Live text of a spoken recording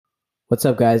What's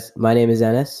up, guys? My name is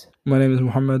Enes, My name is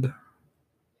Muhammad.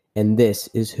 and this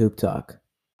is Hoop Talk.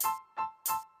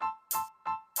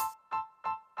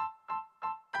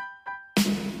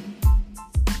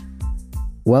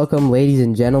 Welcome, ladies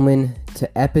and gentlemen,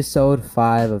 to episode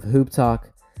 5 of Hoop Talk.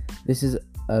 This is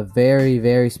a very,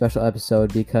 very special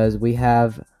episode because we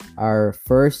have our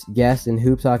first guest in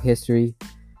Hoop Talk history,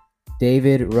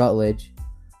 David Rutledge.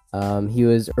 He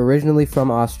was originally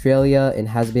from Australia and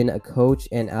has been a coach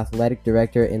and athletic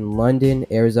director in London,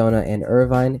 Arizona, and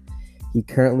Irvine. He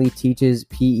currently teaches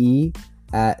PE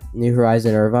at New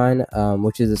Horizon Irvine,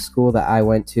 which is a school that I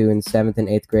went to in 7th and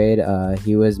 8th grade.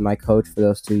 He was my coach for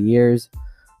those 2 years.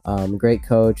 Great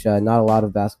coach, not a lot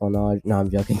of basketball knowledge. No, I'm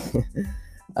joking.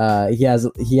 He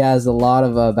has a lot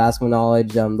of basketball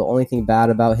knowledge. The only thing bad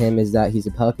about him is that he's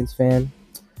a Pelicans fan.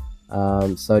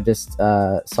 So just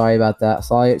sorry about that.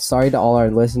 Sorry to all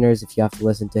our listeners if you have to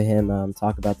listen to him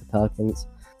talk about the Pelicans.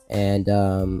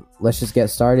 And let's just get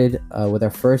started with our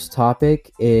first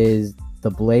topic is the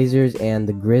Blazers and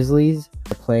the Grizzlies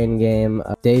playing game.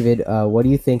 David, what do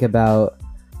you think about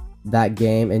that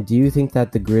game? And do you think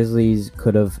that the Grizzlies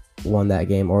could have won that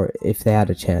game or if they had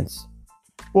a chance?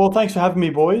 Well, thanks for having me,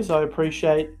 boys. I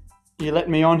appreciate you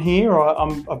letting me on here.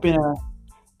 I've been a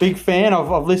big fan.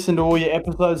 I've listened to all your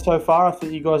episodes so far. I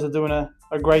think you guys are doing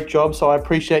a great job, so I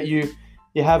appreciate you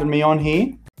having me on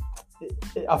here.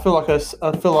 I feel like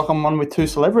I'm on with two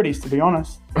celebrities, to be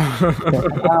honest.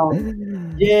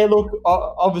 Yeah, look,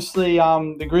 obviously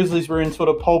the Grizzlies were in sort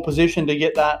of pole position to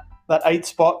get that 8th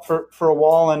spot for a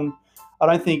while, and I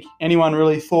don't think anyone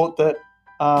really thought that.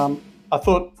 I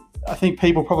think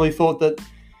people probably thought that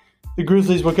the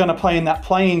Grizzlies were going to play in that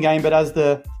play-in game, but as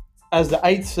the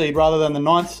 8th seed rather than the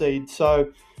 9th seed.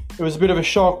 So it was a bit of a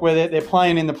shock where they're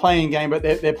playing in the play-in game, but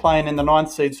they're playing in the 9th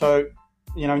seed. So,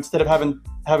 instead of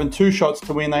having 2 shots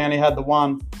to win, they only had the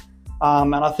 1.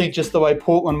 And I think just the way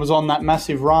Portland was on that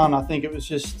massive run, I think it was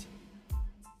just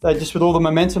with all the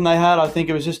momentum they had, I think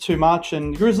it was just too much.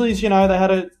 And the Grizzlies, they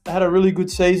had a really good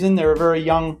season. They're a very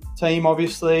young team,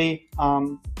 obviously,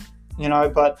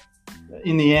 but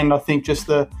in the end, I think just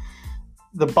the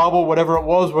bubble, whatever it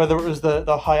was, whether it was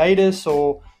the hiatus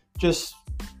or just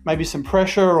maybe some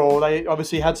pressure, or they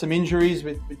obviously had some injuries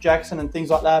with Jackson and things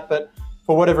like that. But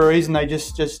for whatever reason, they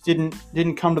just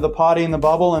didn't come to the party in the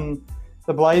bubble. And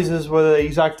the Blazers were the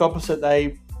exact opposite.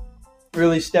 They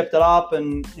really stepped it up,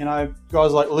 and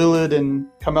guys like Lillard and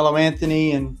Carmelo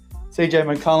Anthony and CJ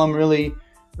McCollum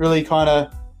really kind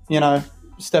of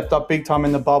stepped up big time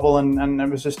in the bubble, and it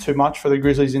was just too much for the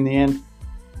Grizzlies in the end.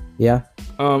 Yeah.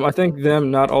 I think them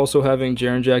not also having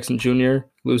Jaren Jackson Jr.,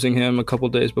 losing him a couple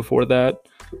days before that,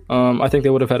 I think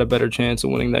they would have had a better chance of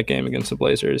winning that game against the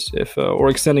Blazers or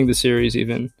extending the series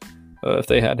even if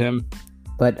they had him.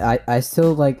 But I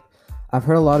still I've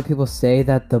heard a lot of people say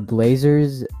that the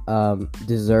Blazers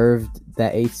deserved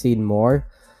that 8th seed more,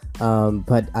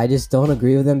 but I just don't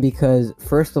agree with them because,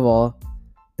 first of all,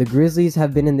 the Grizzlies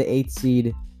have been in the 8th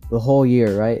seed the whole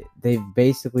year, right? They've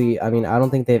basically, I don't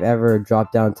think they've ever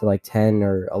dropped down to 10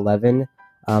 or 11.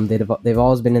 They've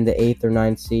always been in the 8th or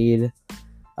 9th seed.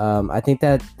 I think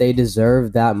that they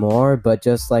deserve that more, but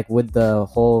just with the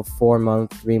whole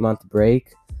 3-month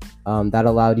break, that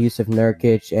allowed Yusuf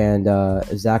Nurkic and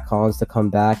Zach Collins to come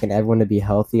back and everyone to be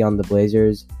healthy on the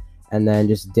Blazers, and then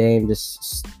just Dame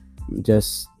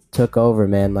just took over,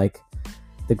 man.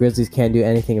 The Grizzlies can't do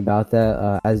anything about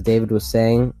that. As David was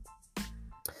saying,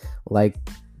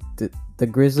 the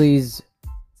Grizzlies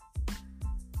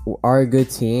are a good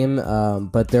team,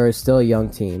 but they're still a young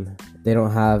team. They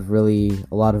don't have really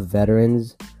a lot of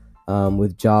veterans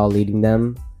with Ja leading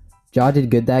them. Ja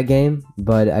did good that game,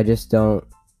 but I just don't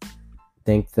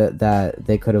think that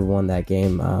they could have won that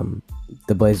game.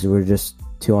 The Blazers were just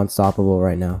too unstoppable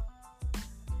right now.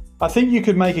 I think you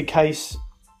could make a case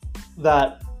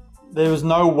that there was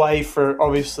no way for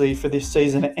this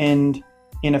season to end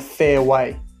in a fair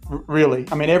way. Really,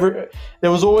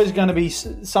 there was always going to be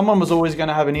someone was always going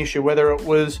to have an issue. Whether it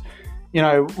was,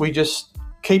 we just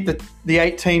keep the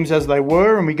 8 teams as they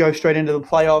were and we go straight into the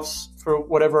playoffs for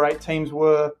whatever 8 teams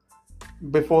were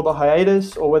before the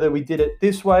hiatus, or whether we did it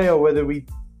this way, or whether we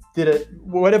did it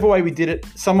whatever way we did it,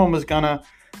 someone was gonna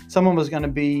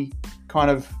be kind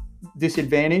of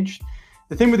disadvantaged.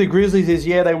 The thing with the Grizzlies is,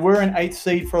 they were an 8th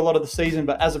seed for a lot of the season,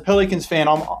 but as a Pelicans fan,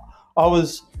 I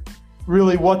was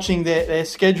really watching their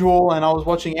schedule, and I was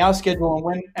watching our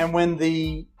schedule, and when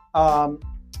the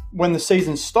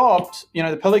season stopped,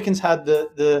 the Pelicans had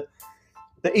the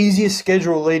easiest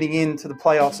schedule leading into the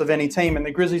playoffs of any team, and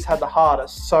the Grizzlies had the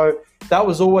hardest. So that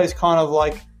was always kind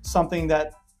of something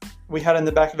that we had in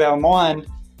the back of our mind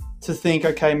to think,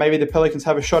 okay, maybe the Pelicans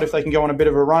have a shot if they can go on a bit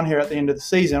of a run here at the end of the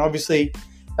season. Obviously,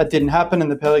 that didn't happen,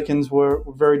 and the Pelicans were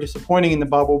very disappointing in the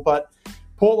bubble. But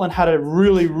Portland had a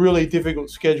really, really difficult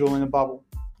schedule in the bubble.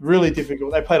 Really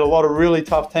difficult. They played a lot of really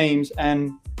tough teams,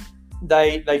 and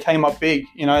they came up big.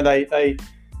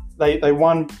 They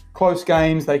won close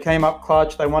games. They came up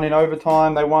clutch. They won in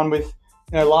overtime. They won with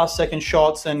last second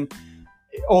shots. And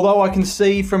although I can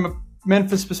see from a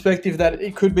Memphis perspective that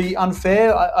it could be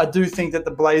unfair, I do think that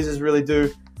the Blazers really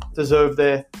do deserve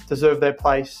their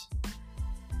place.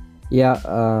 Yeah,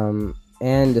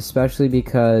 and especially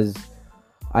because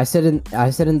I said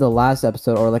in the last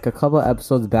episode, or like a couple of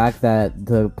episodes back, that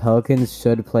the Pelicans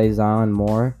should play Zion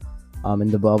more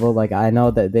in the bubble. Like, I know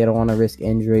that they don't want to risk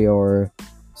injury or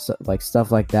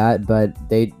stuff like that, but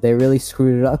they really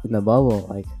screwed it up in the bubble.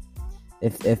 Like,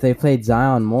 if they played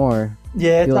Zion more,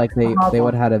 I feel like they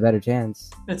would have had a better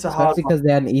chance. It's a hard one. Especially because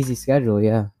they had an easy schedule,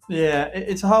 yeah. Yeah,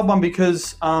 it's a hard one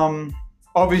because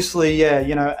obviously,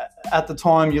 at the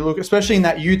time you look, especially in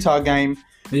that Utah game,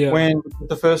 when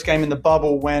the first game in the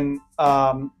bubble, when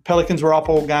Pelicans were up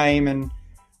all game and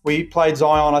we played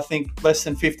Zion, I think, less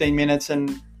than 15 minutes.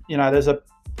 And, there's a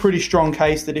pretty strong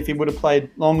case that if he would have played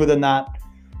longer than that,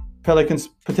 Pelicans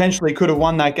potentially could have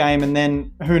won that game. And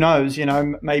then who knows,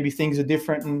 maybe things are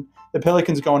different and the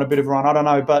Pelicans go on a bit of a run. I don't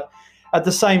know. But at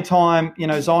the same time,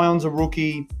 Zion's a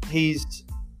rookie. He's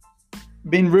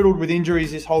been riddled with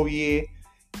injuries this whole year.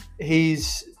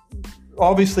 He's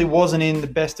obviously wasn't in the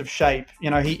best of shape.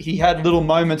 He had little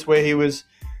moments where he was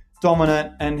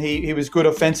dominant and he was good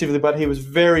offensively, but he was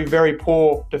very, very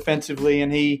poor defensively.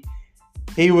 And he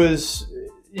was,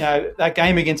 that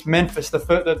game against Memphis, the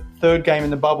third game in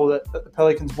the bubble that the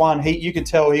Pelicans won, you could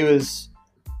tell he was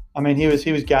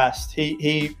gassed.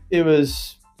 It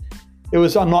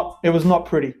was not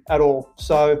pretty at all.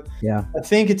 So yeah, I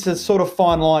think it's a sort of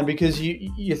fine line because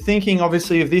you're thinking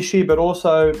obviously of this year, but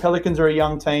also Pelicans are a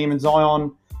young team and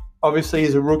Zion obviously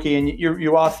is a rookie, and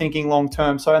you are thinking long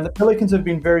term. So, and the Pelicans have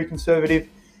been very conservative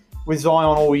with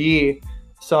Zion all year.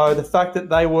 So the fact that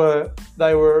they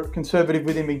were conservative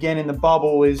with him again in the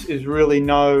bubble is really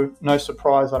no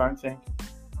surprise, I don't think.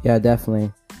 Yeah,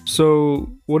 definitely.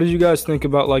 So what did you guys think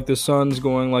about like the Suns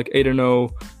going like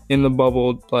 8-0 in the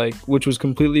bubble, like, which was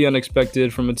completely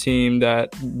unexpected from a team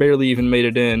that barely even made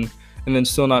it in and then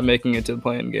still not making it to the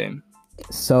play-in game?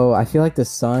 So I feel like the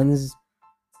Suns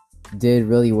did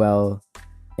really well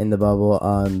in the bubble.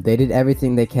 They did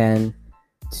everything they can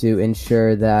to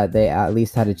ensure that they at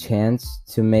least had a chance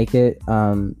to make it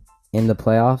in the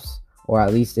playoffs, or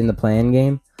at least in the play-in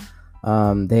game.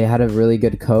 They had a really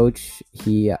good coach.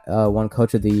 He won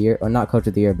Coach of the Year, or not Coach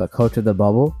of the Year, but Coach of the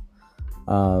Bubble.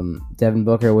 Devin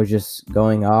Booker was just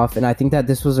going off, and I think that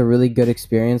this was a really good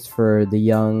experience for the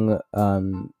young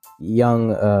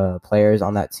players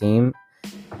on that team,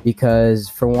 because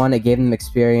for one, it gave them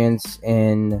experience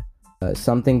in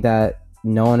something that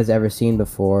no one has ever seen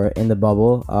before in the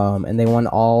bubble, and they won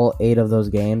all 8 of those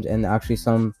games. And actually,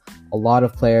 a lot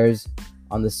of players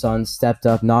on the Suns stepped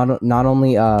up. Not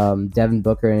only Devin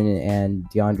Booker and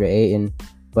DeAndre Ayton,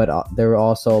 but there were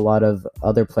also a lot of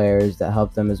other players that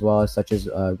helped them as well, such as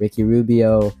Ricky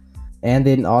Rubio, and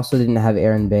they also didn't have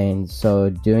Aaron Baines. So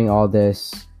doing all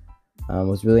this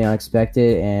was really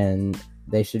unexpected, and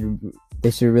they should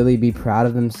really be proud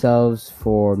of themselves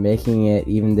for making it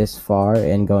even this far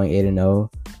and going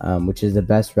 8-0, which is the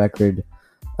best record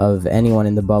of anyone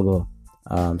in the bubble.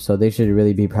 So they should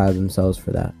really be proud of themselves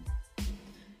for that.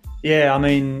 Yeah, I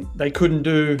mean, they couldn't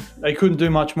do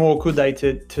much more, could they,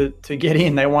 to get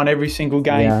in? They won every single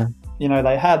game. Yeah.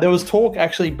 They had. There was talk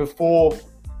actually before,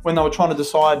 when they were trying to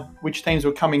decide which teams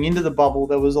were coming into the bubble.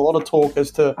 There was a lot of talk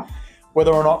as to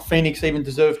whether or not Phoenix even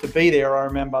deserved to be there, I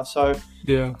remember. So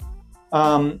yeah,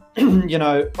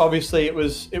 obviously it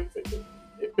was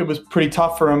pretty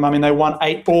tough for them. I mean, they won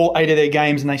all eight of their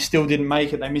games and they still didn't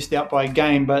make it. They missed out by a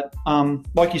game. But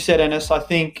like you said, Ennis, I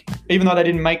think even though they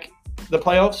didn't make the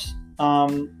playoffs,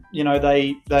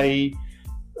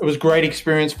 it was great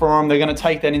experience for them. They're going to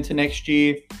take that into next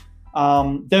year.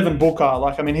 Devin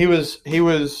Booker, he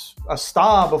was a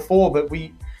star before, but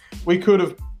we could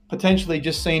have potentially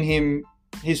just seen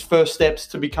his first steps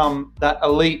to become that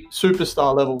elite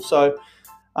superstar level. So,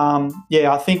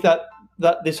 I think that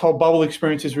this whole bubble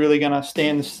experience is really going to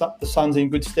stand the Suns in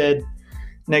good stead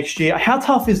next year. How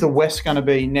tough is the West going to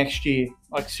be next year?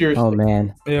 Like, seriously. Oh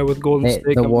man. Yeah, with Golden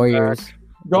State, the Warriors.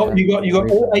 You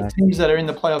got all 8 teams that are in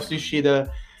the playoffs this year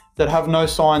that have no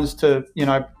signs to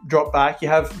drop back. You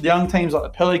have young teams like the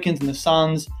Pelicans and the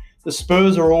Suns. The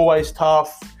Spurs are always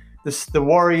tough. The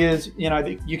Warriors.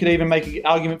 You could even make an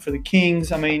argument for the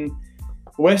Kings. I mean,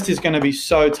 the West is going to be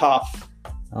so tough.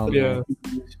 Oh, Yeah.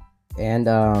 man.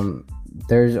 And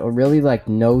there's really like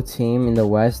no team in the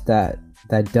West that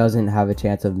doesn't have a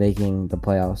chance of making the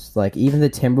playoffs. Like even the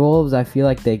Timberwolves, I feel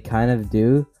like they kind of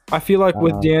do. I feel like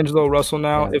with D'Angelo Russell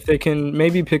now, yeah. if they can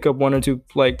maybe pick up one or two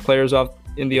like players off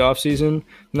in the offseason,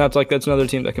 then that's another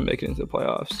team that can make it into the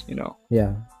playoffs, you know.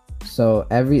 Yeah. So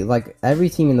every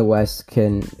team in the West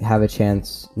can have a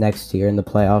chance next year in the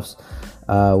playoffs,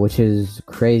 which is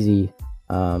crazy.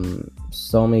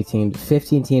 So many teams,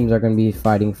 15 teams are going to be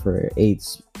fighting for eight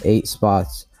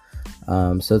spots.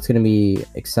 So it's going to be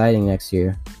exciting next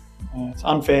year. Yeah, it's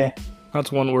unfair.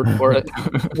 That's one word for it.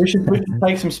 We should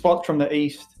take some spots from the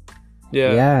East.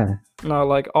 Yeah. No,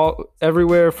 like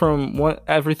everywhere from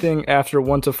everything after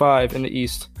 1 to 5 in the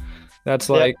East. That's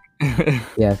like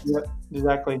Yeah. Yep,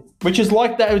 exactly. Which is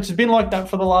like that. It's been like that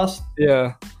for the last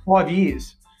 5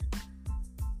 years.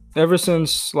 Ever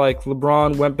since like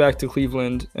LeBron went back to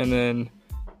Cleveland, and then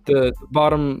the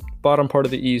bottom part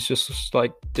of the East just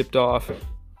like dipped off.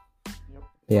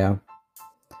 Yeah.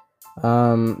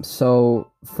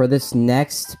 So for this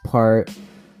next part,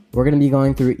 we're going to be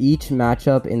going through each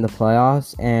matchup in the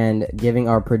playoffs and giving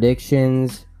our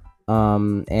predictions,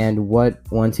 and what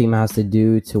one team has to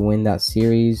do to win that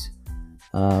series.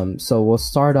 So we'll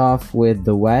start off with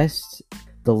the West,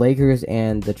 the Lakers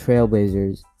and the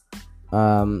Trailblazers.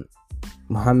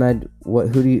 Mohammed,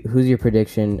 who's your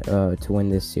prediction to win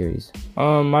this series?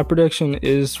 My prediction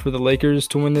is for the Lakers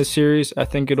to win this series. I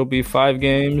think it'll be 5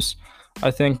 games. I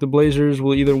think the Blazers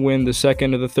will either win the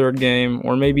second or the third game,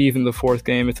 or maybe even the fourth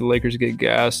game if the Lakers get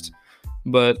gassed.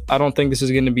 But I don't think this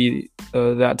is going to be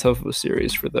that tough of a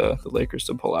series for the Lakers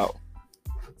to pull out.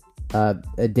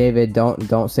 David,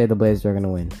 don't say the Blazers are going to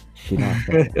win. Do not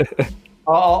say that.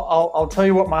 I'll tell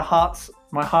you what my heart's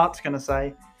going to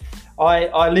say.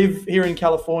 I live here in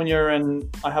California, and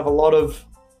I have a lot of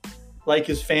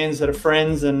Lakers fans that are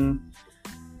friends, and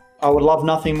I would love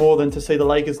nothing more than to see the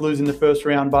Lakers lose in the first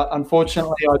round. But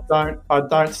unfortunately, I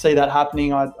don't see that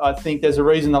happening. I think there's a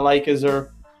reason the Lakers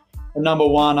are number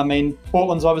one. I mean,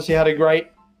 Portland's obviously had a great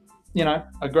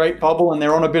bubble, and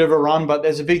they're on a bit of a run. But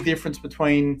there's a big difference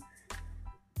between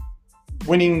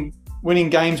winning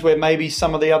games where maybe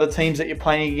some of the other teams that you're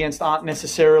playing against aren't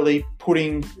necessarily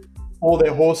putting all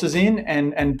their horses in,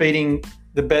 and beating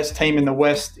the best team in the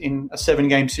West in a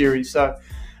 7-game series. So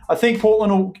I think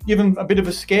Portland will give them a bit of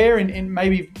a scare and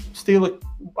maybe steal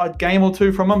a game or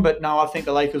two from them. But no, I think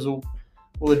the Lakers will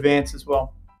advance as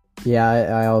well. Yeah,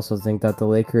 I also think that the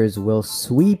Lakers will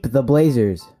sweep the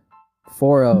Blazers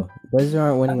 4-0. Blazers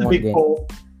aren't winning That's a one big game. call.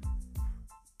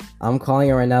 I'm calling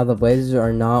it right now. The Blazers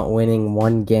are not winning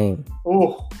one game.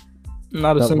 Oh,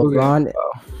 Not a single game.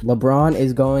 LeBron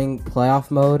is going playoff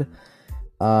mode.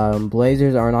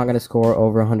 Blazers are not going to score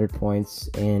over 100 points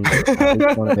in at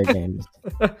least one of their games.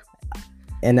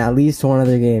 In at least one of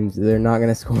their games, they're not going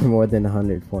to score more than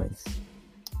 100 points.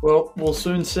 well, we'll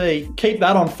soon see. Keep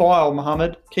that on file,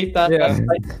 Mohammed. Keep that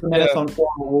minutes on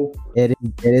file. It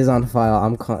is on file.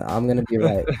 I'm going to be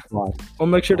right. Watch. We'll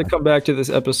make sure to come back to this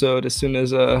episode as soon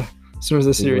as the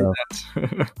series ends.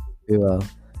 We will.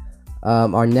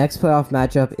 Our next playoff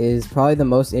matchup is probably the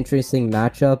most interesting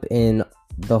matchup in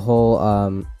the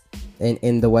whole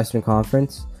in the Western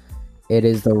Conference. It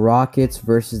is the Rockets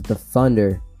versus the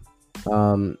Thunder.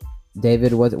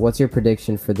 David, what's your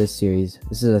prediction for this series?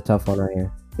 This is a tough one right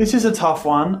here. This is a tough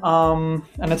one,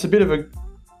 and it's a bit of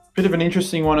an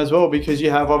interesting one as well, because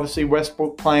you have obviously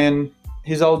Westbrook playing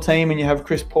his old team, and you have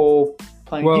Chris Paul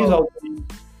playing his old team.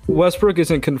 Westbrook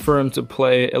isn't confirmed to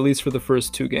play at least for the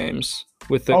first 2 games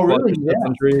with the quadricep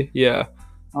injury. Yeah.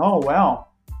 Oh wow.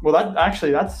 Well,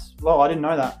 I didn't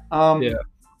know that.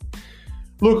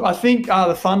 Look, I think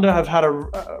the Thunder have had a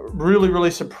really,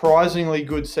 really surprisingly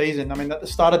good season. I mean, at the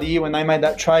start of the year when they made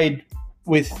that trade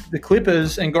with the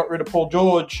Clippers and got rid of Paul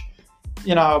George,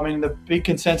 the big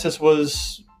consensus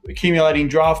was accumulating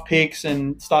draft picks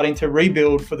and starting to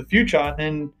rebuild for the future. And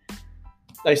then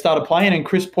they started playing, and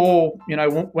Chris Paul,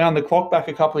 wound the clock back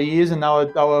a couple of years, and they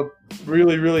were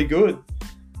really, really good.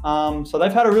 So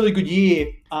they've had a really good year.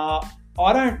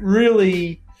 I don't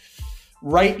really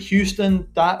rate Houston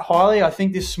that highly. I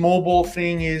think this small ball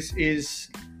thing is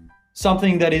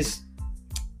something that is,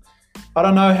 I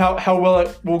don't know how well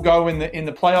it will go in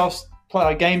the playoffs.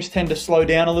 Games tend to slow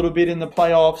down a little bit in the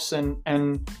playoffs,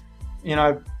 and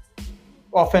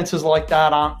offenses like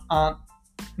that aren't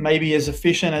maybe as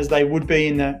efficient as they would be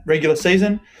in the regular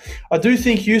season. I do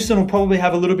think Houston will probably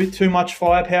have a little bit too much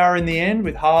firepower in the end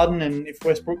with Harden and if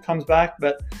Westbrook comes back,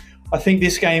 but I think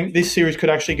this series could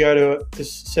actually go to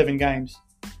 7 games.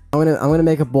 I'm gonna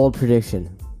make a bold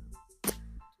prediction.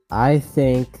 I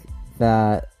think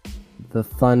that the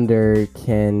Thunder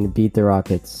can beat the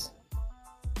Rockets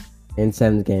in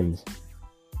 7 games?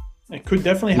 It could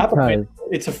definitely happen.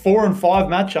 It's a 4 and 5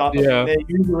 matchup. Yeah. They're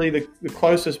usually the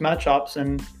closest matchups,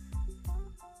 and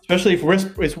especially if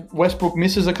Westbrook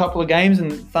misses a couple of games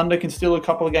and Thunder can steal a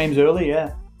couple of games early,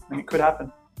 yeah, I mean, it could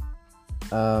happen.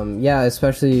 Yeah,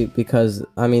 especially because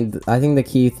I think the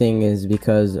key thing is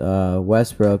because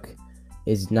Westbrook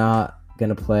is not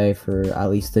gonna play for at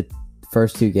least the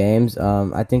first 2 games.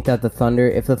 I think that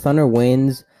if the Thunder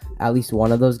wins at least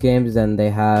one of those games, then they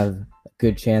have a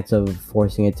good chance of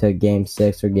forcing it to Game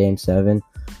 6 or Game 7.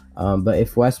 But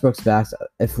if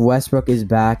Westbrook is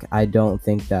back, I don't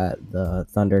think that the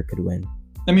Thunder could win.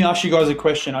 Let me ask you guys a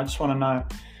question. I just want to know,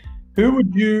 who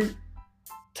would you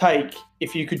take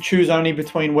if you could choose only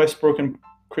between Westbrook and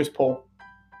Chris Paul?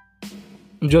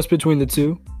 Just between the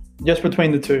two? Just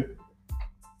between the two.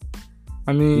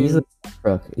 I mean, Easily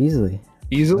Westbrook. Easily.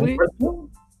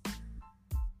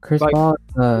 Chris Paul.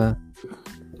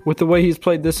 With the way he's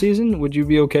played this season, would you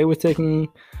be okay with taking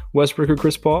Westbrook or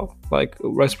Chris Paul? Like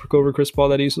Westbrook over Chris Paul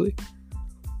that easily?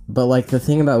 But like the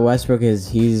thing about Westbrook is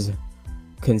he's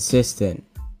consistent.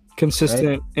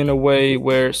 Right? In a way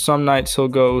where some nights he'll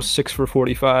go 6 for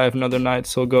 45, and other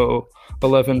nights he'll go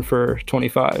 11 for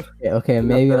 25. Okay,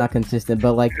 maybe not consistent,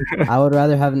 but like I would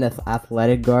rather have an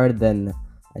athletic guard than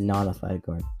a non-athletic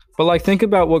guard. But like think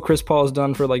about what Chris Paul has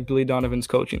done for like Billy Donovan's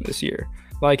coaching this year.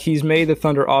 Like he's made the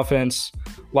Thunder offense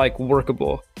like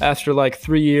workable after like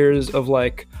 3 years of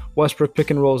like Westbrook pick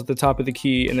and rolls at the top of the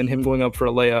key and then him going up for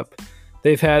a layup.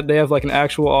 They have like an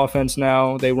actual offense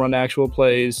now. They run actual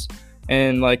plays.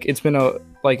 And like it's been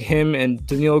him and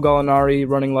Danilo Gallinari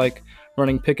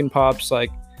running pick and pops. Like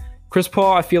Chris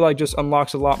Paul, I feel like just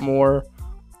unlocks a lot more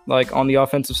like on the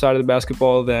offensive side of the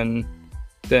basketball than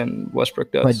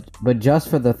Westbrook does. But just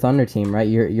for the Thunder team, right?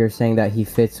 You're saying that he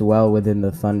fits well within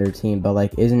the Thunder team, but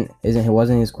like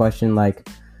wasn't his question like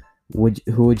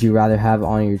who would you rather have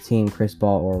on your team, Chris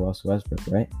Paul or Russell Westbrook,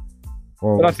 right?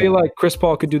 But I feel like Chris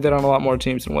Paul could do that on a lot more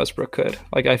teams than Westbrook could.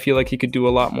 Like I feel like he could do a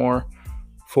lot more.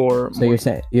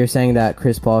 You're saying that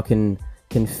Chris Paul can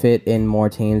fit in more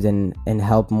teams and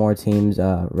help more teams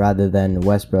rather than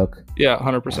Westbrook. Yeah,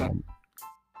 100%.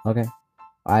 Okay,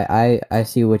 I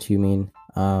see what you mean.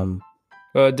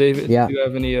 David, yeah. Do you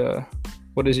have any?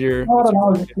 What is your? I don't know. I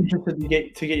was just interested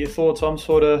to get your thoughts.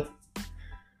 They're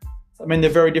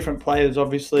very different players.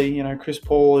 Obviously, Chris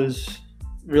Paul is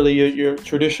really your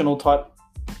traditional type,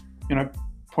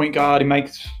 point guard. He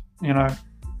makes,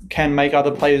 can make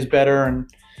other players better, and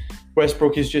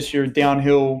Westbrook is just your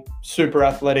downhill, super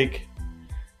athletic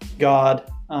guard.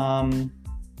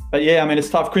 But yeah, it's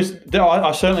tough.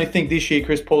 I certainly think this year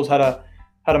Chris Paul's had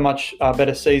a much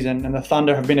better season, and the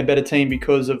Thunder have been a better team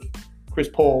because of Chris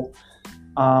Paul.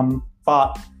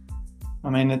 But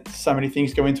so many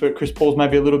things go into it. Chris Paul's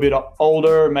maybe a little bit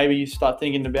older. Maybe you start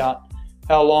thinking about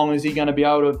how long is he going to be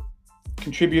able to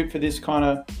contribute for this kind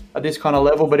of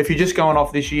level. But if you're just going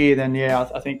off this year, then yeah,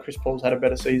 I think Chris Paul's had a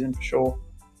better season for sure.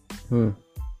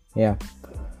 Yeah.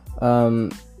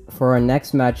 For our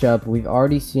next matchup, we've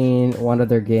already seen one of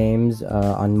their games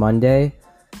on Monday.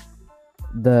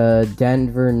 The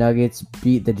Denver Nuggets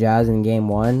beat the Jazz in Game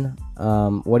 1.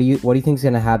 What do you think is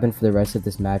going to happen for the rest of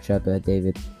this matchup,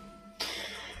 David?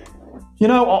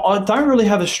 I don't really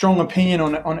have a strong opinion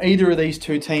on either of these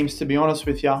two teams, to be honest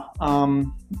with you.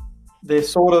 They're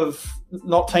sort of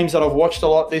not teams that I've watched a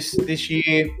lot this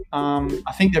year.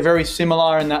 I think they're very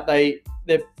similar in that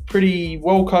they're pretty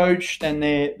well coached, and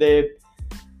they've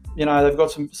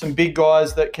got some big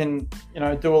guys that can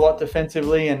do a lot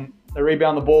defensively, and they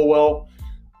rebound the ball well.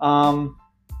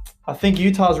 I think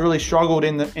Utah's really struggled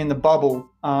in the bubble,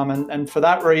 and for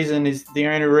that reason is the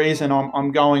only reason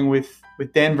I'm going with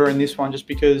Denver in this one, just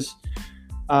because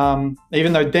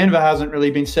even though Denver hasn't really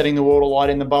been setting the world alight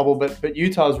in the bubble, but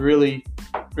Utah's really,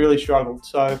 really struggled.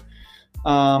 So,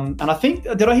 and I think,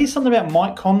 did I hear something about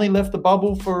Mike Conley left the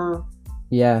bubble for?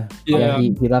 Yeah. He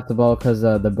left the ball because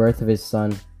of the birth of his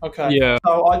son. Okay. Yeah.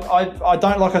 So I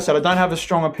don't, like I said, I don't have a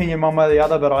strong opinion one way or the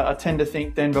other, but I tend to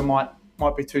think Denver might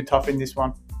be too tough in this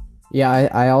one. Yeah,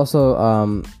 I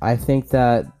also I think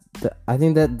that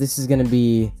this is gonna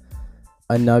be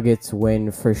a Nuggets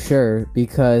win for sure,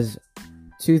 because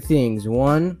two things.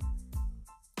 One,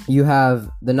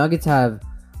 the Nuggets have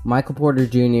Michael Porter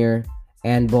Jr.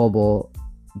 and Bobo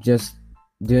just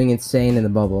doing insane in the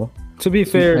bubble. To be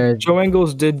fair, Joe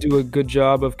Ingles did do a good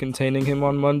job of containing him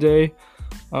on Monday,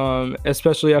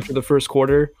 especially after the first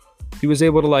quarter. He was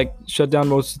able to shut down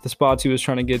most of the spots he was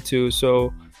trying to get to.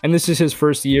 So and this is his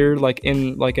first year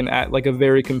in a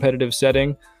very competitive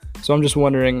setting. So I'm just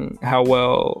wondering how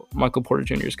well Michael Porter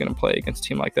Jr. is going to play against a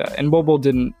team like that. And Bol Bol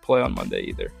didn't play on Monday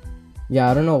either. Yeah,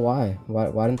 I don't know why.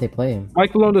 Why didn't they play him?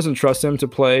 Mike Malone doesn't trust him to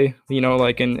play,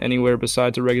 in anywhere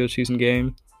besides a regular season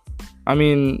game. I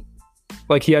mean,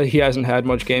 he hasn't had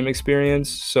much game experience,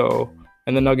 so,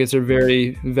 and the Nuggets are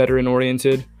very veteran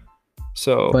oriented.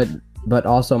 So, but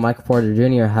also Michael Porter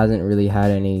Jr. hasn't really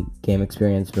had any game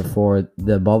experience before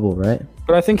the bubble, right?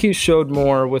 But I think he showed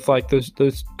more with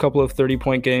those couple of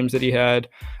 30-point games that he had.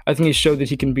 I think he showed that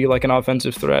he can be an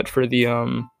offensive threat for the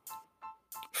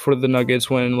Nuggets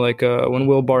when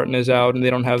Will Barton is out and they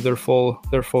don't have their full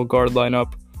guard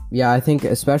lineup. Yeah, I think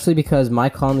especially because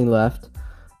Mike Conley left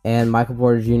and Michael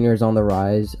Porter Jr. is on the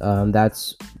rise.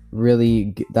 That's really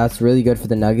good for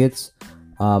the Nuggets.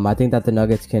 I think that the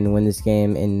Nuggets can win this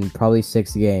game in probably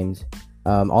 6 games.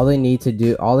 All they need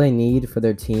for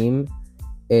their team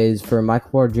is for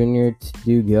Michael Porter Jr. to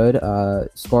do good,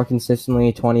 score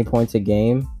consistently 20 points a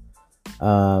game.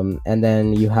 And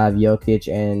then you have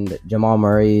Jokic and Jamal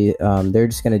Murray. They're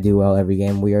just going to do well every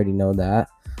game. We already know that.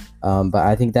 But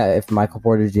I think that if Michael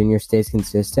Porter Jr. stays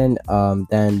consistent,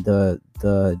 then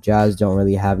the Jazz don't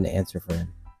really have an answer for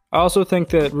him. I also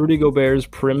think that Rudy Gobert's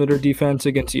perimeter defense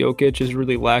against Jokic is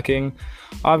really lacking.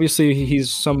 Obviously,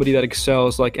 he's somebody that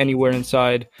excels anywhere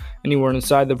inside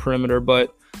the perimeter,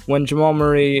 but when Jamal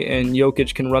Murray and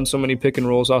Jokic can run so many pick and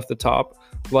rolls off the top,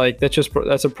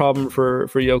 that's a problem for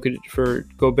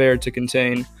Gobert to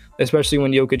contain, especially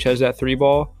when Jokic has that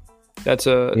 3-ball. That's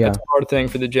a hard thing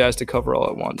for the Jazz to cover all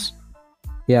at once.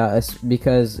 Yeah, it's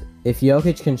because if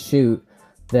Jokic can shoot,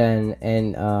 then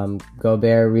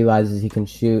Gobert realizes he can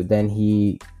shoot, then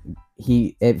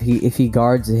if he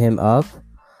guards him up,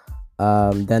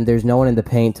 then there's no one in the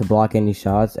paint to block any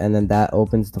shots, and then that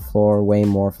opens the floor way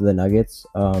more for the Nuggets.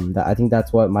 I think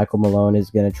that's what Michael Malone is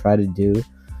going to try to do.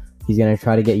 He's going to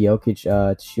try to get Jokic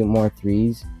to shoot more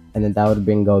threes, and then that would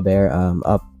bring Gobert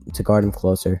up to guard him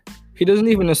closer. He doesn't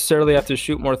even necessarily have to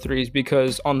shoot more threes,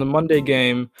 because on the Monday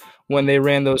game, when they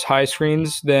ran those high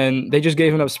screens, then they just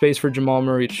gave enough space for Jamal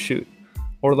Murray to shoot,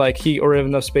 or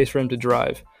enough space for him to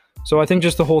drive. So I think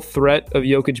just the whole threat of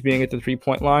Jokic being at the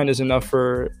 3-point line is enough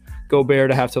for Gobert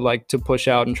to have to push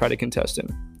out and try to contest him.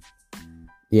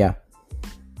 Yeah.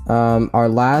 Our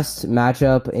last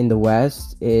matchup in the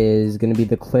West is going to be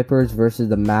the Clippers versus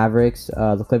the Mavericks.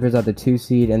 The Clippers are the 2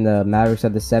 seed and the Mavericks are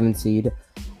the 7 seed.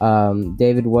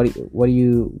 David, what are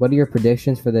your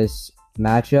predictions for this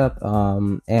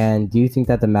matchup? And do you think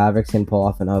that the Mavericks can pull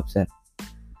off an upset?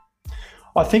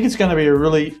 I think it's going to be a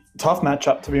really tough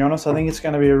matchup, to be honest. I think it's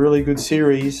going to be a really good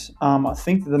series. I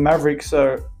think that the Mavericks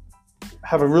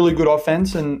have a really good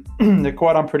offense and they're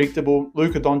quite unpredictable.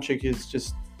 Luka Doncic is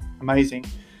just amazing.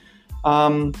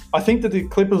 I think that the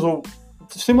Clippers will,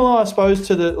 similar, I suppose,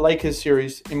 to the Lakers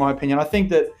series, in my opinion. I think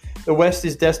that the West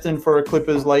is destined for a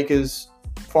Clippers-Lakers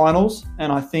finals,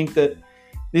 and I think that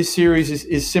this series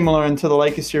is similar into the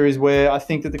Lakers series, where I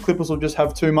think that the Clippers will just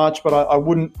have too much, but I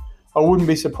wouldn't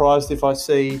be surprised if I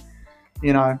see,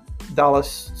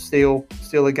 Dallas steal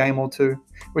a game or two,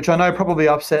 which I know probably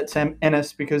upsets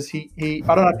Ennis, because he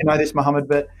I don't know if you know this, Mohammed,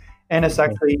 but Ennis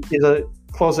actually is a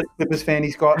closet Clippers fan.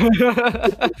 He's got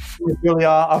really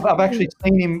are. I've actually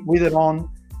seen him with it on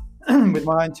with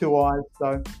my own 2 eyes.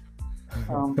 So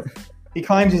he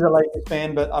claims he's a Lakers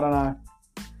fan, but I don't know.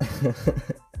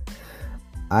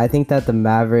 I think that the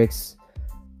Mavericks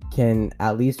can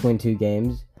at least win 2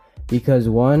 games because,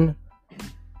 one,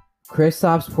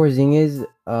 Kristaps Porzingis,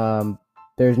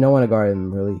 there's no one to guard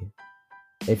him, really.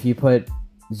 If you put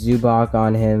Zubac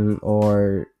on him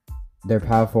or their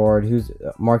power forward, who's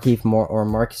Markieff or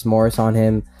Marcus Morris on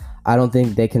him, I don't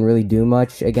think they can really do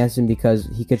much against him because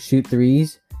he could shoot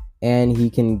threes and he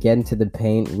can get into the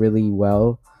paint really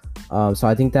well. So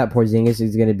I think that Porzingis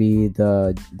is going to be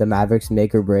the Mavericks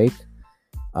make or break,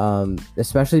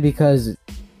 especially because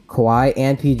Kawhi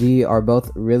and PG are both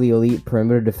really elite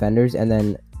perimeter defenders, and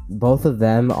then both of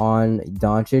them on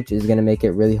Doncic is going to make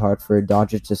it really hard for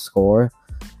Doncic to score.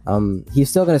 He's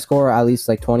still going to score at least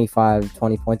 20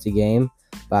 points a game,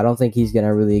 but I don't think he's going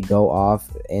to really go off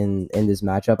in this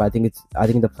matchup. I think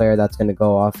the player that's going to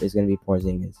go off is going to be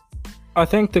Porzingis. I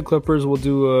think the Clippers will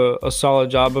do a solid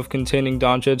job of containing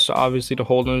Doncic, obviously, to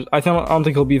hold him. I don't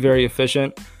think he'll be very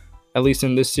efficient, at least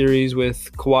in this series,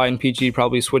 with Kawhi and PG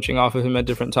probably switching off of him at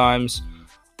different times.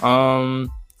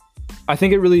 I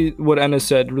think it really, what Ennis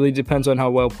said, really depends on how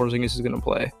well Porzingis is going to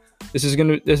play. This is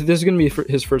going to be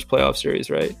his first playoff series,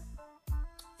 right?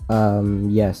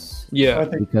 Yes. Yeah.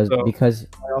 Because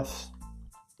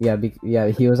yeah,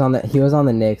 he was on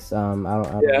the Knicks. I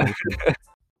don't yeah.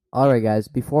 All right, guys,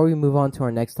 before we move on to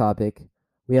our next topic,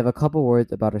 we have a couple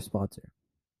words about our sponsor.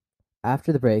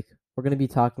 After the break, we're going to be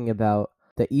talking about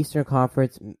the Eastern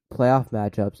Conference playoff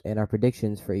matchups and our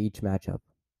predictions for each matchup.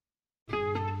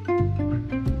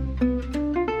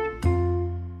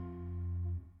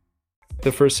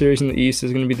 The first series in the East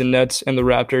is going to be the Nets and the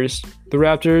Raptors. The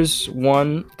Raptors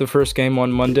won the first game on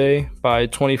Monday by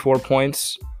 24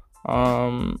 points.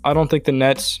 I don't think the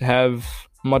Nets have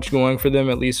much going for them,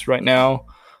 at least right now.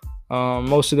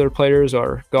 Most of their players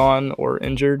are gone or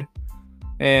injured,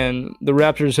 and the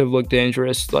Raptors have looked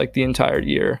dangerous like the entire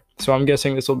year. So I'm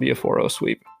guessing this will be a 4-0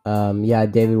 sweep. Yeah,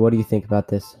 David, what do you think about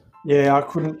this? Yeah, I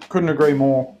couldn't agree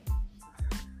more.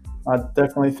 I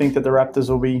definitely think that the Raptors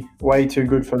will be way too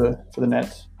good for the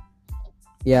Nets.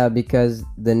 Yeah, because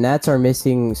the Nets are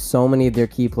missing so many of their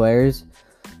key players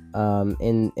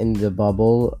in the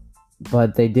bubble,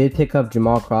 but they did pick up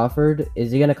Jamal Crawford.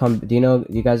 Is he gonna come? Do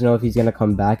you guys know if he's gonna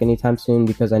come back anytime soon?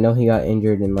 Because I know he got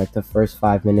injured in like the first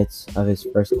 5 minutes of his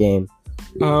first game.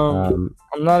 I'm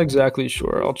not exactly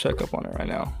sure. I'll check up on it right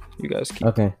now. You guys keep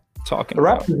talking. The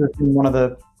Raptors have been one of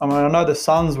the. I mean, I know the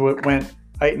Suns went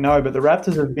 8-0, but the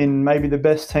Raptors have been maybe the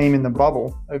best team in the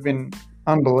bubble. They've been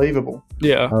unbelievable.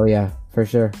 Yeah. Oh yeah, for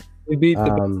sure. They beat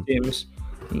the best teams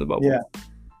in the bubble. Yeah.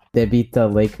 They beat the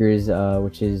Lakers,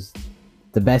 which is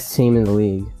the best team in the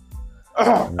league.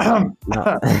 Right.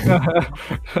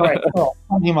 Oh,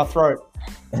 I'm in my throat.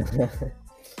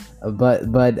 But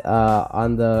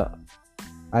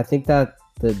I think that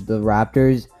the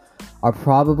Raptors are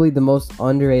probably the most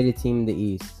underrated team in the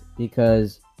East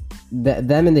because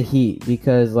them and the Heat,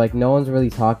 because like no one's really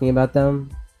talking about them.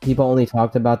 People only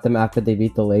talked about them after they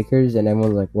beat the Lakers, and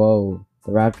everyone's like, "Whoa,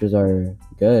 the Raptors are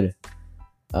good."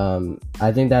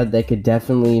 I think that they could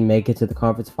definitely make it to the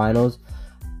conference finals.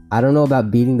 I don't know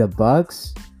about beating the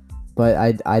Bucks, but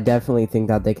I definitely think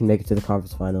that they can make it to the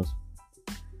conference finals.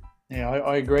 Yeah,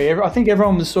 I agree. I think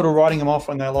everyone was sort of writing them off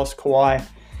when they lost Kawhi,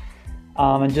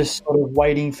 and just sort of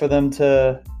waiting for them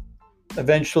to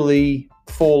eventually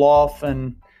fall off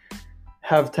and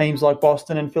have teams like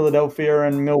Boston and Philadelphia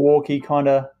and Milwaukee kind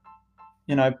of,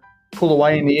 pull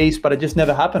away in the East, but it just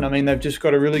never happened. I mean, they've just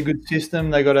got a really good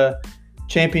system. They got a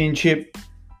championship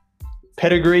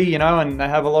pedigree, and they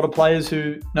have a lot of players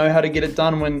who know how to get it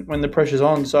done when the pressure's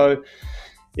on. So,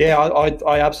 yeah,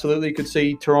 I absolutely could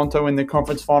see Toronto in the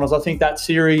conference finals. I think that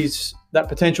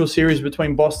potential series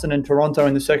between Boston and Toronto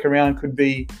in the second round could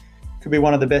be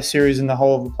one of the best series in the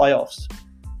whole of the playoffs.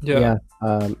 Yeah.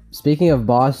 Speaking of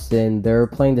Boston, they're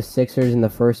playing the Sixers in the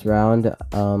first round.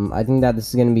 I think that this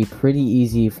is going to be pretty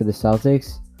easy for the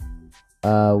Celtics.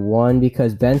 One,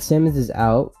 because Ben Simmons is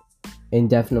out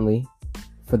indefinitely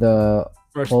for the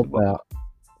whole playoff.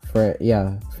 For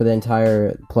the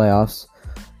entire playoffs.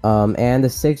 And the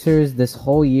Sixers this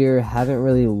whole year haven't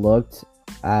really looked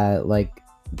at like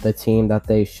the team that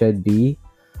they should be.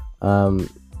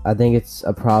 I think it's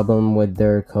a problem with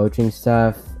their coaching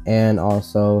staff, and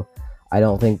also I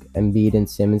don't think Embiid and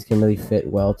Simmons can really fit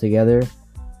well together.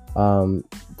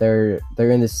 They're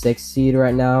in the 6th seed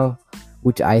right now,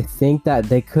 which I think that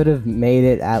they could have made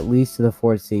it at least to the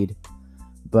 4th seed,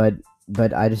 but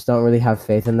I just don't really have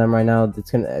faith in them right now.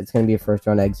 It's gonna be a first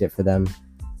round exit for them.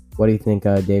 What do you think,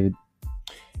 David?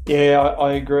 Yeah,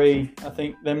 I agree. I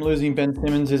think them losing Ben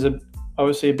Simmons is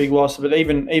obviously a big loss, but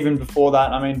even before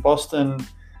that, I mean, Boston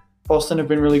have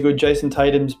been really good. Jason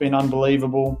Tatum's been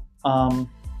unbelievable.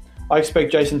 I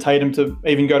expect Jason Tatum to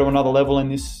even go to another level in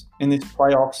this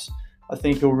playoffs. I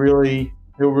think he'll really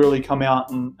come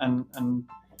out and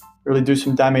really do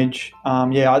some damage.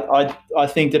 I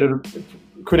think that it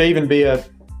could even be a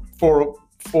four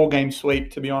game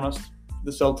sweep, to be honest,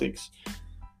 the Celtics.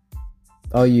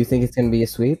 Oh, you think it's going to be a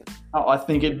sweep? Oh, I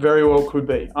think it very well could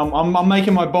be. I'm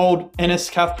making my bold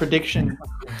NSCAF prediction.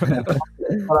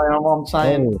 I'm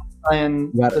saying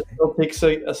the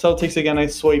Celtics are going to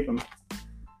sweep them.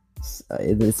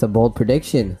 It's a bold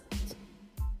prediction.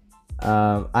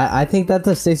 I think that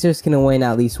the Sixers can win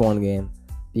at least one game,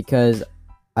 because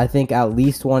I think at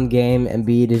least one game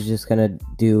Embiid is just going to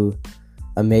do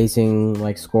amazing,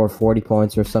 like score 40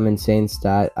 points or some insane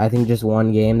stat. I think just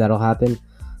one game that'll happen.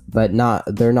 But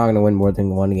they're not going to win more than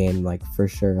one game, like for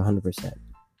sure, 100%.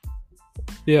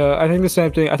 Yeah, I think the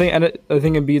same thing. I think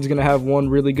Embiid's going to have one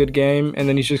really good game, and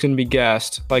then he's just going to be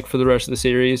gassed like for the rest of the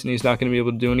series, and he's not going to be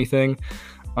able to do anything.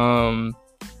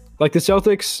 Like the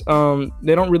Celtics,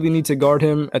 they don't really need to guard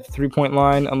him at the 3-point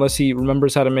line unless he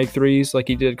remembers how to make threes like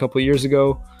he did a couple of years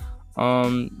ago.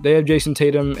 They have Jason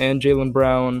Tatum and Jaylen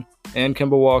Brown and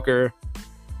Kemba Walker.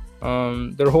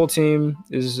 Their whole team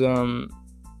is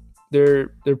they're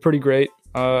pretty great.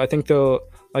 I think they'll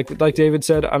Like David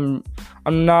said, I'm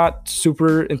not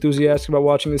super enthusiastic about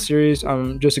watching this series.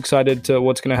 I'm just excited to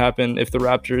what's going to happen if the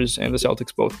Raptors and the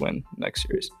Celtics both win next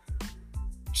series.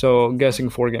 So I'm guessing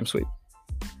 4-game sweep.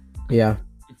 Yeah.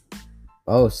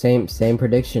 Oh, same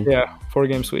prediction. Yeah,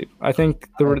 4-game sweep. I think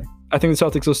the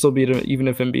Celtics will still beat him even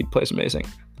if Embiid plays amazing.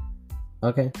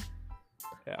 Okay.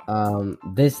 Yeah.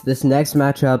 This next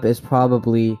matchup is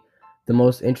probably the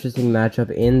most interesting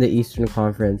matchup in the Eastern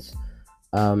Conference.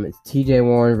 It's TJ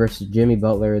Warren versus Jimmy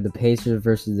Butler, the Pacers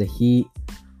versus the Heat.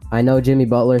 I know Jimmy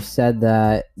Butler said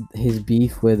that his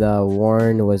beef with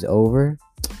Warren was over,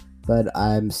 but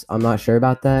I'm not sure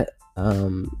about that.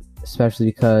 Especially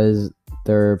because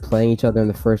they're playing each other in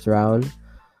the first round,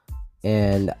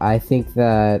 and I think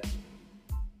that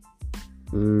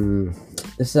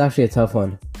this is actually a tough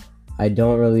one. I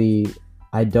don't really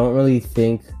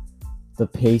think the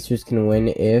Pacers can win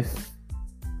if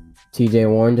TJ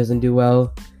Warren doesn't do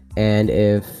well, and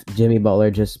if Jimmy Butler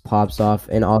just pops off,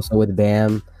 and also with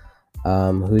Bam,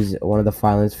 who's one of the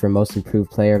finalists for Most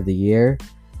Improved Player of the Year.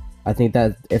 I think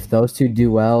that if those two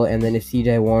do well, and then if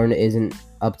TJ Warren isn't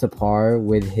up to par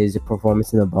with his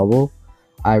performance in the bubble,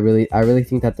 I really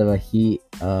think that the Heat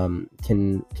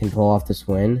can pull off this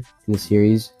win in the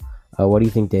series. What do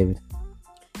you think, David?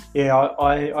 Yeah,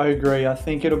 I agree. I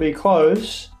think it'll be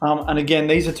close. And again,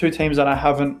 these are two teams that I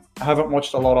haven't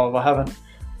watched a lot of.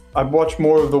 I've watched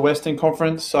more of the Western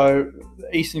Conference, so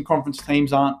the Eastern Conference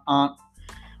teams I'm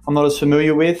not as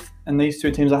familiar with, and these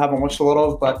two teams I haven't watched a lot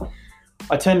of. But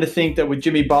I tend to think that with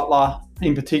Jimmy Butler,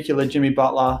 in particular,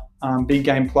 big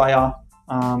game player,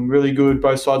 really good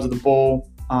both sides of the ball.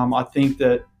 I think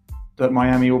that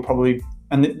Miami will probably,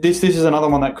 and this is another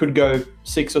one that could go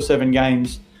 6 or 7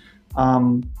 games.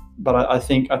 But I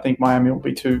think Miami will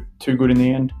be too good in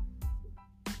the end.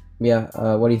 Yeah.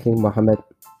 What do you think, Mohammed?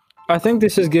 I think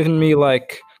this has given me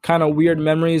like kind of weird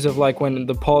memories of like when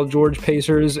the Paul George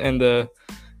Pacers and the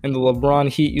LeBron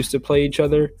Heat used to play each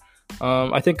other.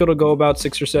 I think it'll go about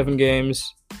 6 or 7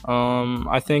 games.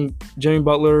 I think Jimmy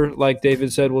Butler, like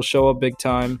David said, will show up big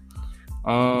time.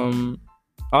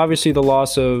 Obviously, the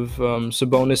loss of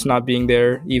Sabonis not being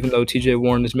there, even though TJ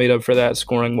Warren is made up for that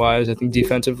scoring-wise, I think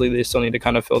defensively they still need to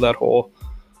kind of fill that hole.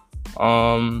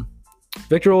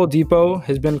 Victor Oladipo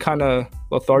has been kind of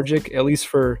lethargic, at least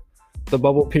for the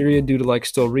bubble period, due to like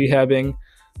still rehabbing.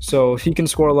 So if he can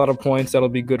score a lot of points, that'll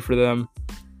be good for them.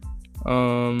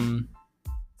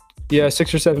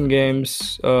 6 or 7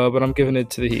 games, but I'm giving it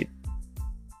to the Heat.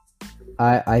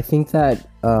 I think that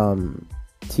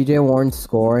TJ Warren's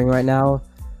scoring right now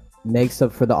makes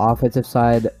up for the offensive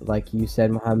side, like you said,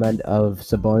 Mohammed, of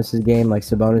Sabonis' game. Like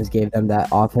Sabonis gave them that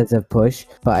offensive push,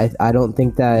 but I don't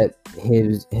think that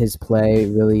his play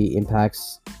really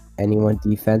impacts anyone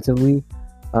defensively.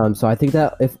 So I think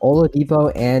that if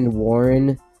Oladipo and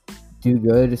Warren do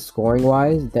good scoring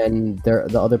wise, then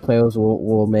the other players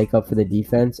will make up for the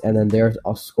defense, and then their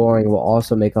scoring will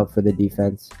also make up for the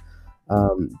defense.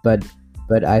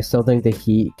 But I still think the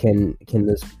Heat can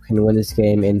win this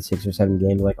game in 6 or 7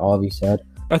 games, like all of you said.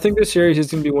 I think this series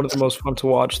is going to be one of the most fun to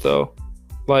watch, though.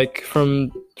 Like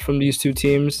from these two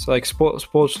teams, like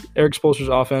Eric Spoelstra's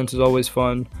offense is always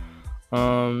fun.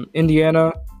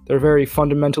 Indiana, they're a very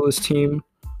fundamentalist team.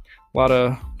 A lot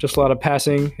of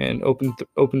passing and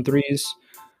open threes.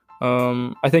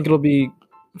 I think it'll be.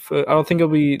 I don't think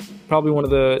it'll be probably one of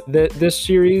this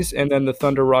series and then the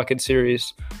Thunder Rocket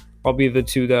series. I'll be the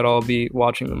two that I'll be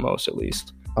watching the most, at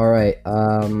least. All right.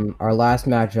 Our last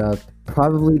matchup,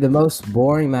 probably the most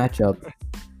boring matchup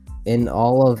in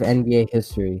all of NBA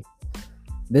history.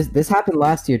 This happened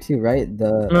last year too, right?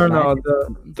 The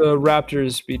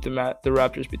Raptors beat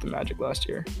the Magic last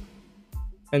year.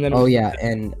 And then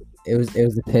and it was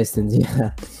the Pistons.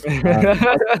 Yeah.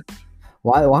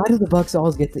 Why do the Bucks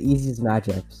always get the easiest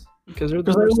matchups? Because they're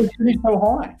shooting so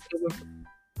high.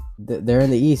 They're in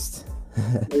the East.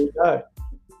 There you go.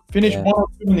 Finish 1 or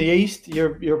 2 in the East.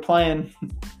 You're playing.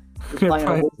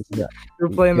 You're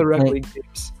playing the rec league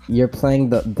games. You're playing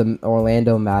the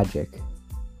Orlando Magic.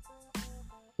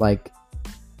 Like,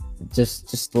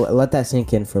 just let that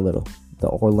sink in for a little. The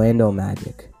Orlando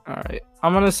Magic. All right,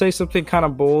 I'm gonna say something kind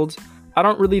of bold. I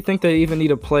don't really think they even need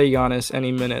to play Giannis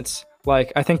any minutes.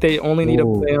 Like, I think they only need to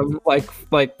play him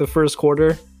like the first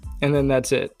quarter, and then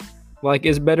that's it. Like,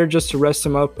 it's better just to rest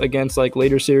him up against like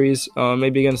later series,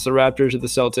 maybe against the Raptors or the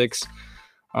Celtics.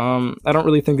 I don't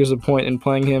really think there's a point in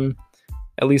playing him,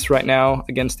 at least right now,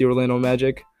 against the Orlando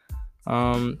Magic.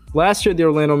 Last year, the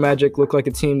Orlando Magic looked like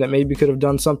a team that maybe could have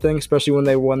done something, especially when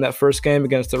they won that first game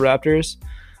against the Raptors.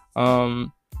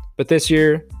 But this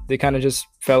year, they kind of just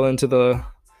fell into the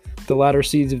the latter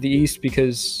seeds of the East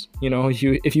because,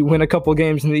 if you win a couple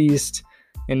games in the East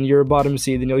and you're a bottom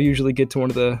seed, then you'll usually get to one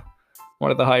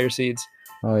of the higher seeds.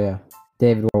 Oh yeah,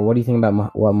 David, what do you think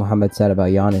about what Mohammed said about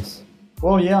Giannis?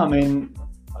 Well, yeah, I mean,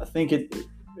 I think it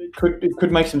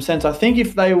could make some sense. I think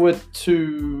if they were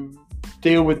to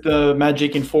deal with the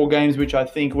Magic in 4 games, which I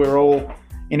think we're all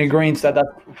in agreement that that's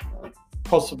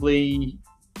possibly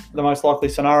the most likely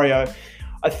scenario,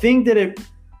 I think that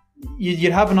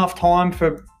you'd have enough time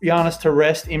for Giannis to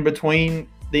rest in between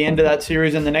the end of that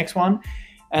series and the next one.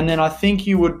 And then I think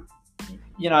you would,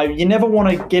 you never want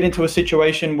to get into a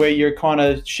situation where you're kind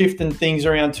of shifting things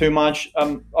around too much.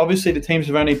 Obviously, the teams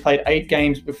have only played 8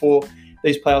 games before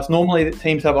these playoffs. Normally, the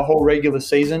teams have a whole regular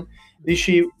season. This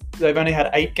year, they've only had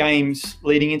 8 games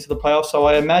leading into the playoffs. So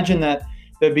I imagine that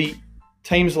there'd be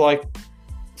teams like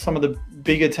some of the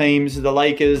bigger teams, the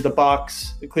Lakers, the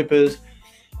Bucks, the Clippers,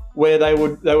 where they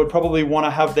would probably want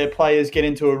to have their players get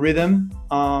into a rhythm,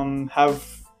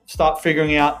 start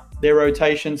figuring out their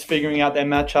rotations, figuring out their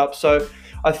matchups. So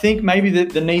I think maybe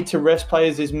the need to rest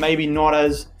players is maybe not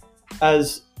as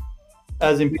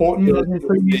important as in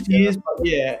previous years. But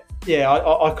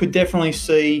I could definitely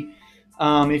see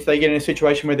if they get in a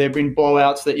situation where there've been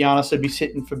blowouts that Giannis would be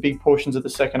sitting for big portions of the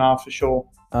second half for sure.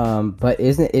 But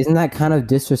isn't that kind of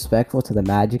disrespectful to the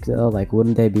Magic though? Like,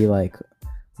 wouldn't they be like,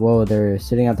 whoa, they're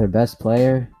sitting out their best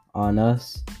player on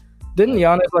us? Didn't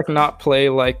Giannis not play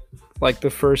like the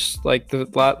first the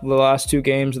last 2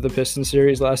 games of the Pistons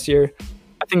series last year?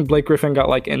 I think Blake Griffin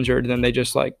got injured, and then they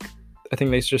just I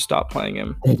think they just stopped playing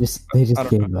him. They just gave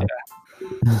up.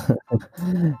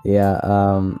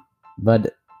 Yeah.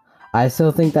 But I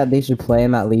still think that they should play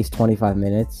him at least 25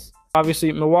 minutes.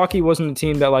 Obviously, Milwaukee wasn't a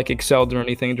team that excelled or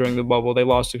anything during the bubble. They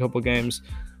lost a couple games.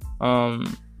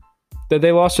 That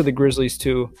they lost to the Grizzlies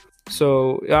too.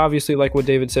 So obviously, like what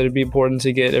David said, it'd be important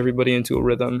to get everybody into a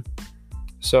rhythm.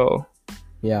 So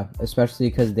yeah, especially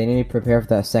because they need to prepare for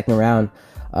that second round.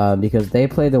 Because they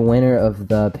play the winner of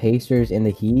the Pacers and the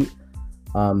Heat,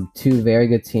 2 very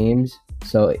good teams.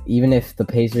 So even if the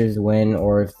Pacers win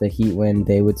or if the Heat win,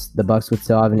 the Bucks would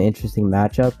still have an interesting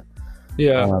matchup.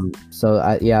 Yeah.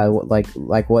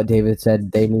 Like what David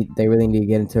said, they really need to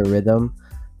get into a rhythm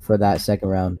for that second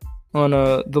round. On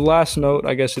the last note,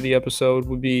 I guess, of the episode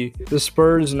would be the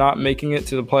Spurs not making it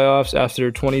to the playoffs after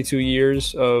 22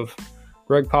 years of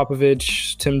Greg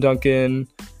Popovich, Tim Duncan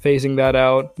phasing that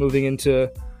out, moving into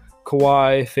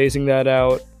Kawhi, phasing that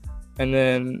out, and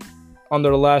then on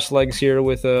their last legs here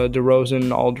with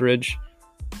DeRozan, Aldridge.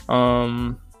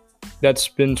 That's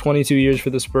been 22 years for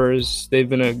the Spurs. They've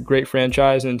been a great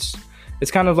franchise, and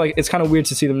it's kind of weird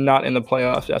to see them not in the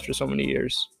playoffs after so many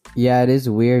years. Yeah, it is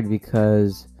weird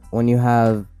because when you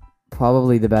have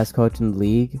probably the best coach in the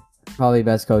league, probably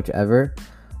best coach ever,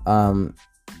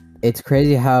 it's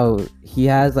crazy how he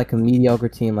has a mediocre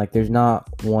team. There's not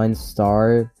one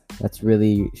star that's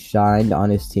really shined on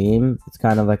his team. It's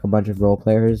kind of a bunch of role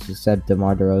players, except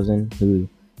DeMar DeRozan, who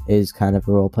is kind of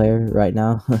a role player right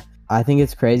now. I think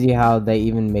it's crazy how they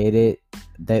even made it,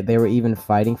 that they were even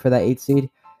fighting for that 8th seed,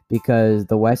 because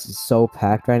the West is so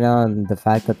packed right now, and the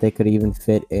fact that they could even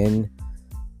fit in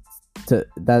to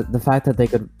that, the fact that they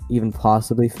could even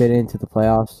possibly fit into the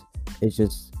playoffs is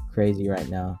just crazy right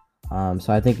now.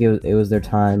 So I think it was their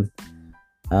time.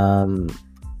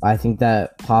 I think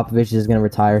that Popovich is going to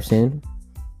retire soon.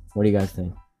 What do you guys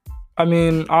think? I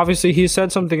mean, obviously he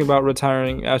said something about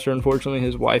retiring after, unfortunately,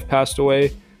 his wife passed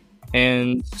away,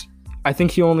 and I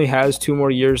think he only has 2 more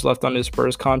years left on his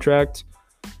Spurs contract.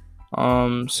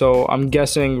 So I'm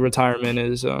guessing retirement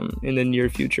is in the near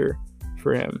future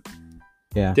for him.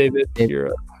 Yeah, David, you're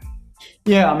up.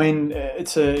 Yeah, I mean,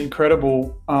 it's an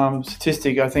incredible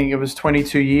statistic. I think it was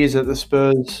 22 years that the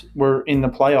Spurs were in the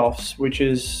playoffs, which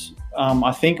is,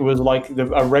 I think it was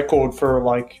a record for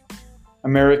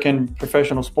American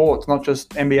professional sports, not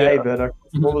just NBA, but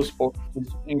all the sports.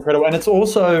 It's incredible. And it's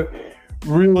also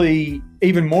really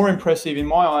even more impressive in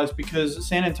my eyes because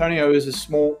San Antonio is a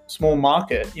small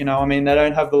market. They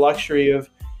don't have the luxury of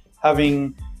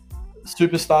having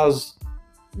superstars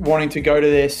wanting to go to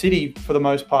their city for the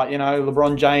most part.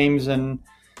 LeBron James and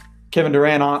Kevin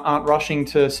Durant aren't rushing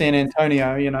to San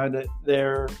Antonio. That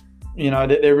they're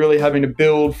really having to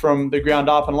build from the ground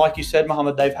up. And like you said,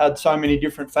 Mohammed, they've had so many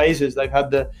different phases. They've had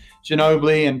the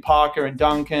Ginobili and Parker and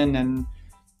Duncan and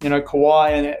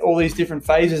Kawhi and all these different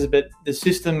phases, but the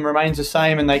system remains the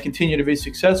same and they continue to be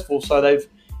successful. So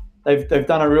they've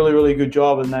done a really, really good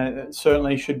job, and they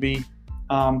certainly should be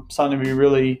something to be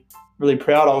really, really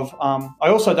proud of. I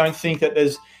also don't think that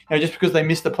there's, just because they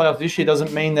missed the playoffs this year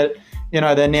doesn't mean that,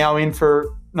 they're now in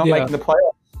for not making the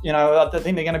playoffs. I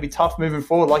think they're going to be tough moving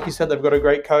forward. Like you said, they've got a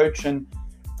great coach, and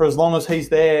for as long as he's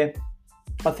there,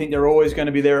 I think they're always going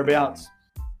to be thereabouts.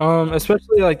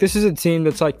 Especially like this is a team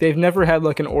that's like they've never had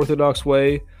like an orthodox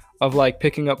way of like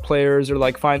picking up players or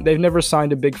like they've never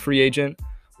signed a big free agent.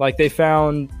 Like they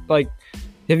found like,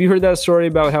 have you heard that story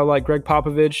about how like Greg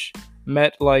Popovich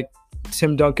met like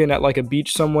Tim Duncan at like a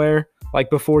beach somewhere, like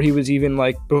before he was even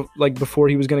before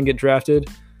he was going to get drafted?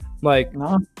 Like,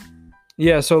 No.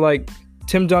 yeah. So like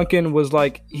Tim Duncan was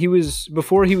like,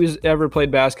 before he was ever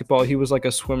played basketball, he was like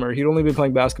a swimmer. He'd only been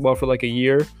playing basketball for like a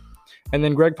year. And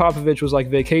then Greg Popovich was like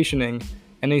vacationing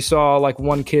and he saw like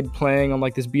one kid playing on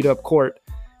like this beat up court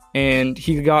and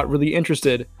he got really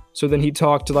interested. So then he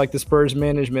talked to like the Spurs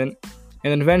management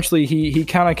and then eventually he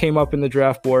kind of came up in the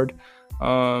draft board.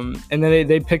 And then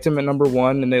they picked him at number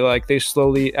 1 and they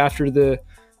slowly, after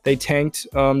they tanked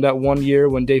that 1 year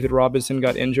when David Robinson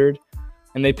got injured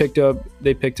and they picked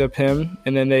up him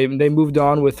and then they moved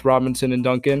on with Robinson and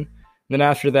Duncan. And then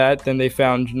after that, then they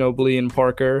found Ginobili and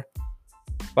Parker.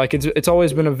 Like it's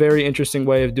always been a very interesting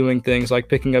way of doing things, like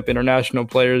picking up international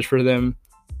players for them.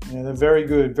 Yeah, they're very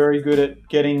good at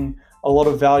getting a lot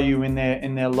of value in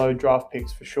their low draft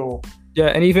picks for sure. Yeah,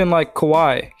 and even like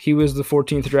Kawhi, he was the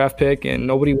 14th draft pick, and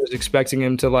nobody was expecting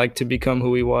him to become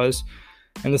who he was.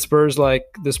 And the Spurs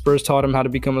taught him how to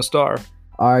become a star.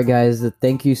 All right, guys.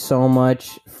 Thank you so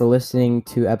much for listening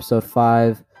to episode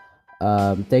 5.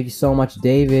 Thank you so much,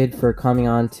 David, for coming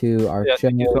on to our show.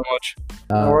 Thank you so much.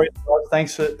 No worries,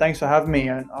 guys. Thanks for having me.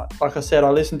 And like I said, I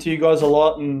listen to you guys a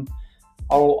lot, and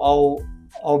I'll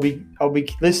be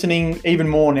listening even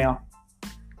more now.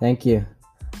 Thank you.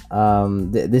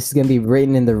 This is gonna be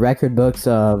written in the record books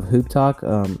of Hoop Talk.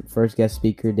 First guest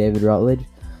speaker, David Rutledge.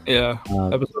 Yeah,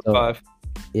 episode 5.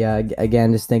 Yeah,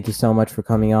 again, just thank you so much for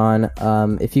coming on.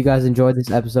 If you guys enjoyed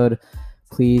this episode,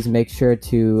 please make sure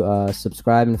to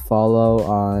subscribe and follow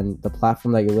on the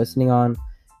platform that you're listening on.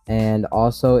 And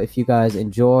also, if you guys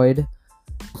enjoyed,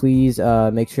 please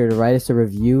make sure to write us a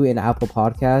review in Apple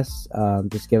Podcasts.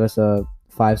 Just give us a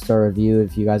 5-star review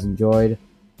if you guys enjoyed.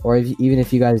 Or even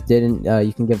if you guys didn't,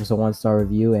 you can give us a 1-star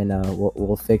review and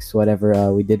we'll fix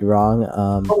whatever we did wrong.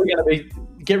 Probably going to be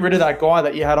get rid of that guy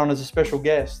that you had on as a special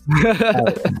guest.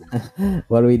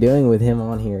 What are we doing with him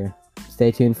on here?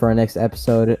 Stay tuned for our next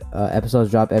episode.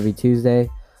 Episodes drop every Tuesday.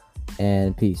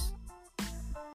 And peace.